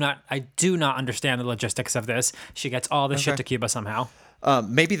 I do not understand the logistics of this. She gets all this shit to Cuba somehow.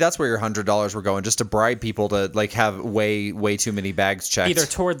 Maybe that's where your $100 were going, just to bribe people to like have way too many bags checked. Either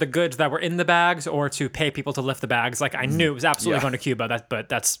toward the goods that were in the bags or to pay people to lift the bags. Like I knew it was absolutely going to Cuba, but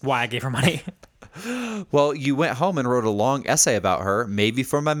that's why I gave her money. Well, you went home and wrote a long essay about her, maybe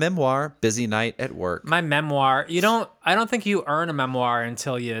for my memoir, Busy Night at Work. My memoir. I don't think you earn a memoir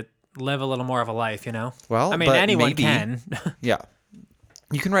until you live a little more of a life, you know? Well, I mean, but anyone maybe, can. Yeah.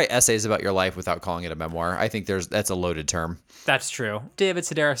 You can write essays about your life without calling it a memoir. I think that's a loaded term. That's true. David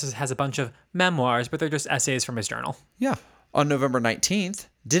Sedaris has a bunch of memoirs, but they're just essays from his journal. Yeah. On November 19th,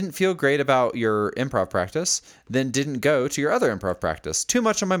 didn't feel great about your improv practice, then didn't go to your other improv practice. Too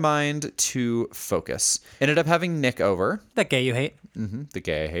much on my mind to focus. Ended up having Nick over. That gay you hate. The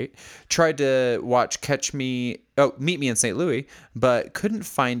gay I hate. Tried to watch Meet Me in St. Louis, but couldn't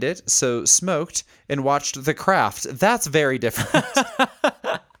find it, so smoked and watched The Craft. That's very different.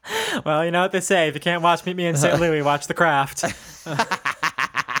 Well, you know what they say. If you can't watch Meet Me in St. Louis, watch The Craft.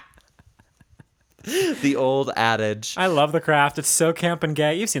 The old adage. I love The Craft. It's so camp and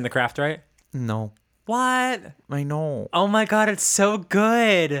gay. You've seen The Craft, right? No. What? I know. Oh my God, it's so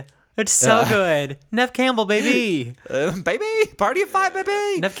good. It's so good. Nev Campbell, baby. Baby, party of five,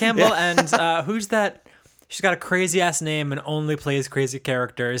 baby. Nev Campbell and who's that? She's got a crazy ass name and only plays crazy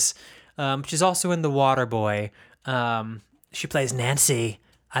characters. She's also in The Waterboy. She plays Nancy.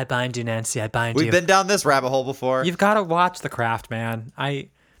 I bind you, Nancy. I bind you. We've been down this rabbit hole before. You've got to watch The Craft, man. I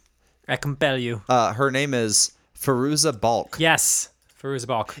compel you. Her name is Fairuza Balk. Yes, Fairuza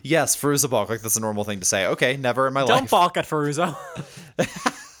Balk. Yes, Fairuza Balk. Like that's a normal thing to say. Okay, never in my Don't life. balk at Fairuza.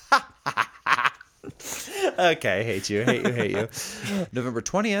 Okay, hate you. November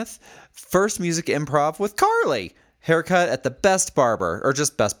 20th, first music improv with Carly. Haircut at the Best Barber, or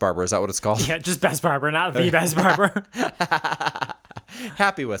just Best Barber. Is that what it's called? Yeah, just Best Barber, not the Best Barber.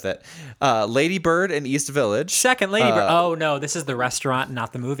 Happy with it. Lady Bird in East Village. Second Lady Bird. Oh, no, this is the restaurant,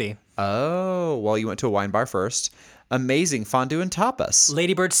 not the movie. Oh, well, you went to a wine bar first. Amazing fondue and tapas.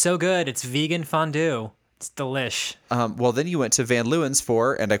 Lady Bird's so good. It's vegan fondue. It's delish. Well, then you went to Van Leeuwen's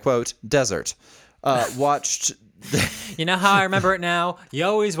for, and I quote, desert. Watched... You know how I remember it now? You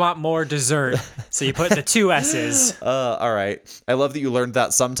always want more dessert, so you put the two S's. All right. I love that you learned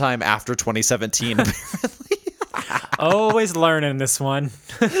that sometime after 2017, apparently. Always learning this one.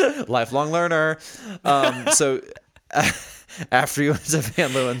 Lifelong learner. So after you went to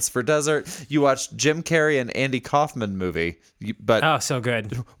Van Leeuwen's for dessert, you watched Jim Carrey and Andy Kaufman movie. Oh, so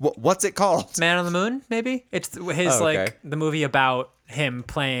good. What's it called? Man on the Moon, maybe? It's his, like, the movie about him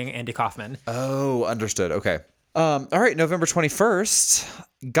playing Andy Kaufman. Oh, understood. Okay. All right, November 21st,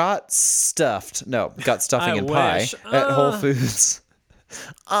 got stuffing and pie at Whole Foods.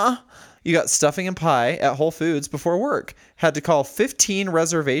 You got stuffing and pie at Whole Foods before work. Had to call 15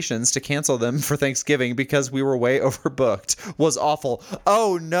 reservations to cancel them for Thanksgiving because we were way overbooked. Was awful.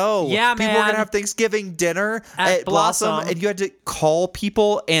 Oh, no. Yeah, People were going to have Thanksgiving dinner at Blossom, and you had to call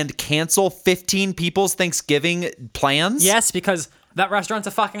people and cancel 15 people's Thanksgiving plans? Yes, because that restaurant's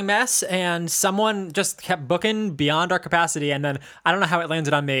a fucking mess, and someone just kept booking beyond our capacity, and then I don't know how it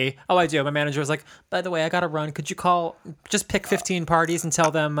landed on me. Oh, I do. My manager was like, by the way, I gotta run. Could you just pick 15 parties and tell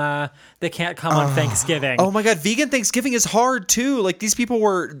them they can't come on Thanksgiving? Oh my God, vegan Thanksgiving is hard too. Like these people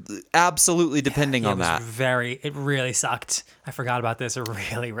were absolutely depending on that. It really sucked. I forgot about this. It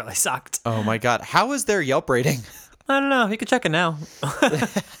really, really sucked. Oh my God. How is their Yelp rating? I don't know. You can check it now.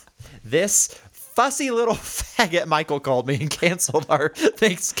 This fussy little faggot Michael called me and canceled our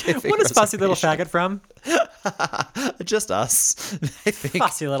Thanksgiving. What is fussy little faggot from? Just us, I think.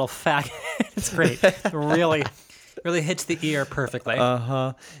 Fussy little faggot. It's great. It really hits the ear perfectly.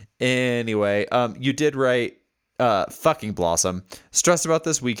 Anyway, you did write fucking blossom. Stressed about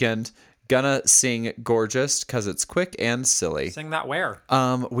this weekend. Gonna sing Gorgeous because it's quick and silly. Sing that where?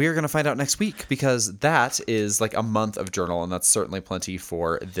 We're gonna find out next week because that is like a month of journal, and that's certainly plenty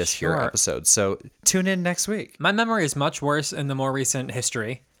for this here episode. So tune in next week. My memory is much worse in the more recent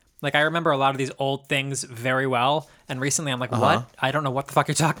history. Like, I remember a lot of these old things very well, and recently I'm like, what? I don't know what the fuck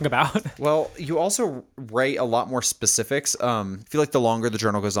you're talking about. Well, you also write a lot more specifics. I feel like the longer the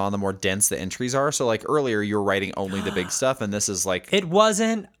journal goes on, the more dense the entries are. So, like, earlier you were writing only the big stuff, and this is like... It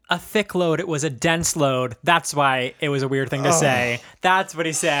wasn't a thick load, it was a dense load. That's why it was a weird thing to say. That's what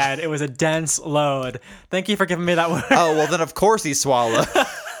he said. It was a dense load. Thank you for giving me that word. Oh, well, then of course he swallowed.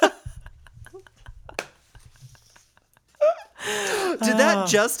 Did that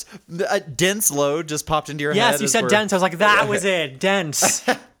just, a dense load just popped into your head? Yes, you said dense. I was like, that was it. Dense.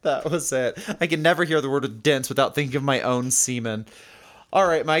 That was it. I can never hear the word dense without thinking of my own semen. All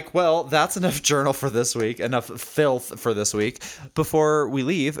right, Mike. Well, that's enough journal for this week, enough filth for this week. Before we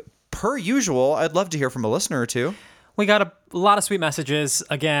leave, per usual, I'd love to hear from a listener or two. We got a lot of sweet messages,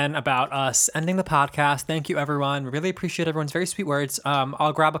 again, about us ending the podcast. Thank you, everyone. We really appreciate everyone's very sweet words.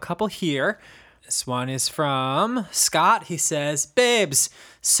 I'll grab a couple here. This one is from Scott. He says, "Babes,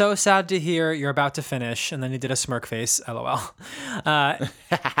 so sad to hear you're about to finish." And then he did a smirk face, LOL.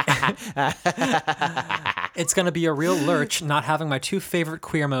 It's going to be a real lurch not having my two favorite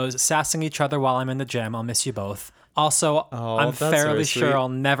queermos sassing each other while I'm in the gym. I'll miss you both. Also, I'm fairly sure I'll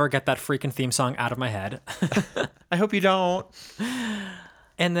never get that freaking theme song out of my head. I hope you don't.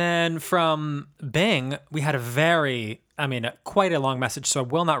 And then from Bing, we had quite a long message, so I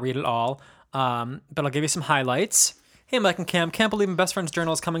will not read it all. But I'll give you some highlights. Hey, Mike and Cam, can't believe my best friend's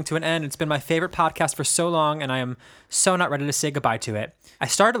journal is coming to an end. It's been my favorite podcast for so long, and I am so not ready to say goodbye to it. I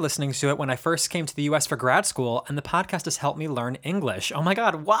started listening to it when I first came to the U.S. for grad school, and the podcast has helped me learn English. Oh my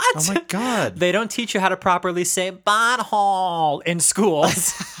God, what? Oh my God. They don't teach you how to properly say butthole in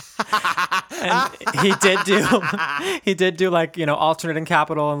schools. And he did do like, alternating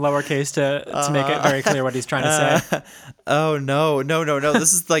capital and lowercase to make it very clear what he's trying to say. Oh, no.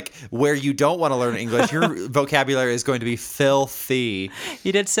 This is like where you don't want to learn English. Your vocabulary is going to be filthy.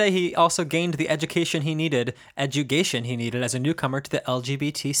 He did say he also gained the education he needed as a newcomer to the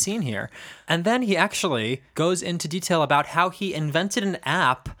LGBT scene here. And then he actually goes into detail about how he invented an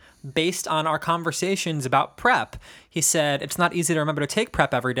app based on our conversations about PrEP. He said it's not easy to remember to take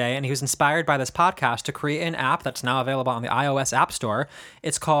PrEP every day, and he was inspired by this podcast to create an app that's now available on the iOS App Store.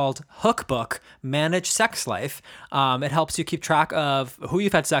 It's called Hookbook Manage Sex Life. It helps you keep track of who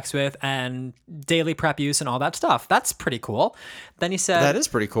you've had sex with and daily PrEP use and all that stuff. That's pretty cool. Then he said, that is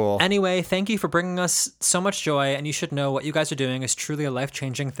pretty cool. Anyway, thank you for bringing us so much joy, and you should know what you guys are doing is truly a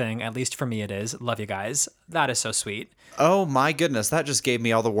life-changing thing. At least for me it is. Love you guys. That is so sweet. Oh my goodness, that just gave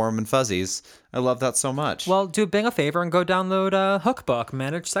me all the warm and fuzzies. I love that so much. Well, do Bing a favor and go download Hookbook,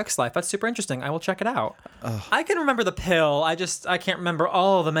 Manage Sex Life. That's super interesting. I will check it out. I can remember the pill. I can't remember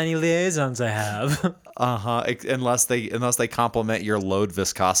all the many liaisons I have. Unless they compliment your load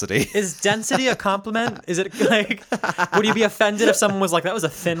viscosity. Is density a compliment? Is it like, would you be offended if someone was like, that was a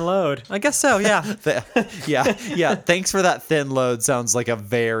thin load? I guess so, yeah. Yeah. Thanks for that thin load. Sounds like a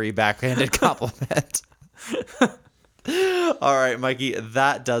very backhanded compliment. All right, Mikey,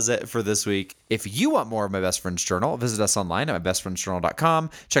 that does it for this week. If you want more of My Best Friend's Journal, visit us online at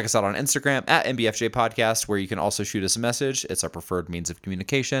mybestfriendsjournal.com. Check us out on Instagram at MBFJ Podcast, where you can also shoot us a message. It's our preferred means of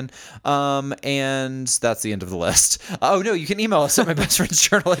communication. And that's the end of the list. Oh, no, you can email us at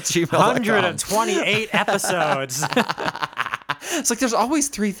mybestfriendsjournal@gmail.com. 128 episodes. It's like there's always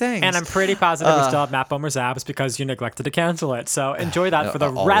three things. And I'm pretty positive we still have Matt Bomer's abs because you neglected to cancel it. So enjoy that for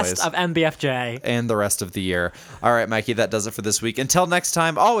the rest of MBFJ. And the rest of the year. All right, Mikey, that does it for this week. Until next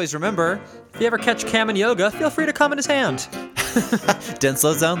time, always remember... If you ever catch Cam in yoga, feel free to come in his hand. Dense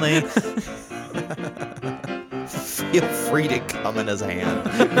loads only. Feel free to come in his hand.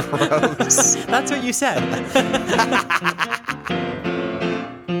 Gross. That's what you said.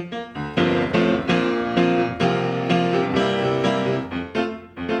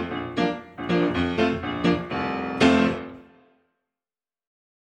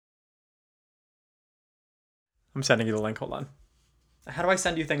 I'm sending you the link. Hold on. How do I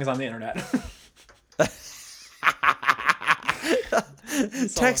send you things on the internet?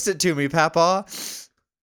 Text it to me, Papa.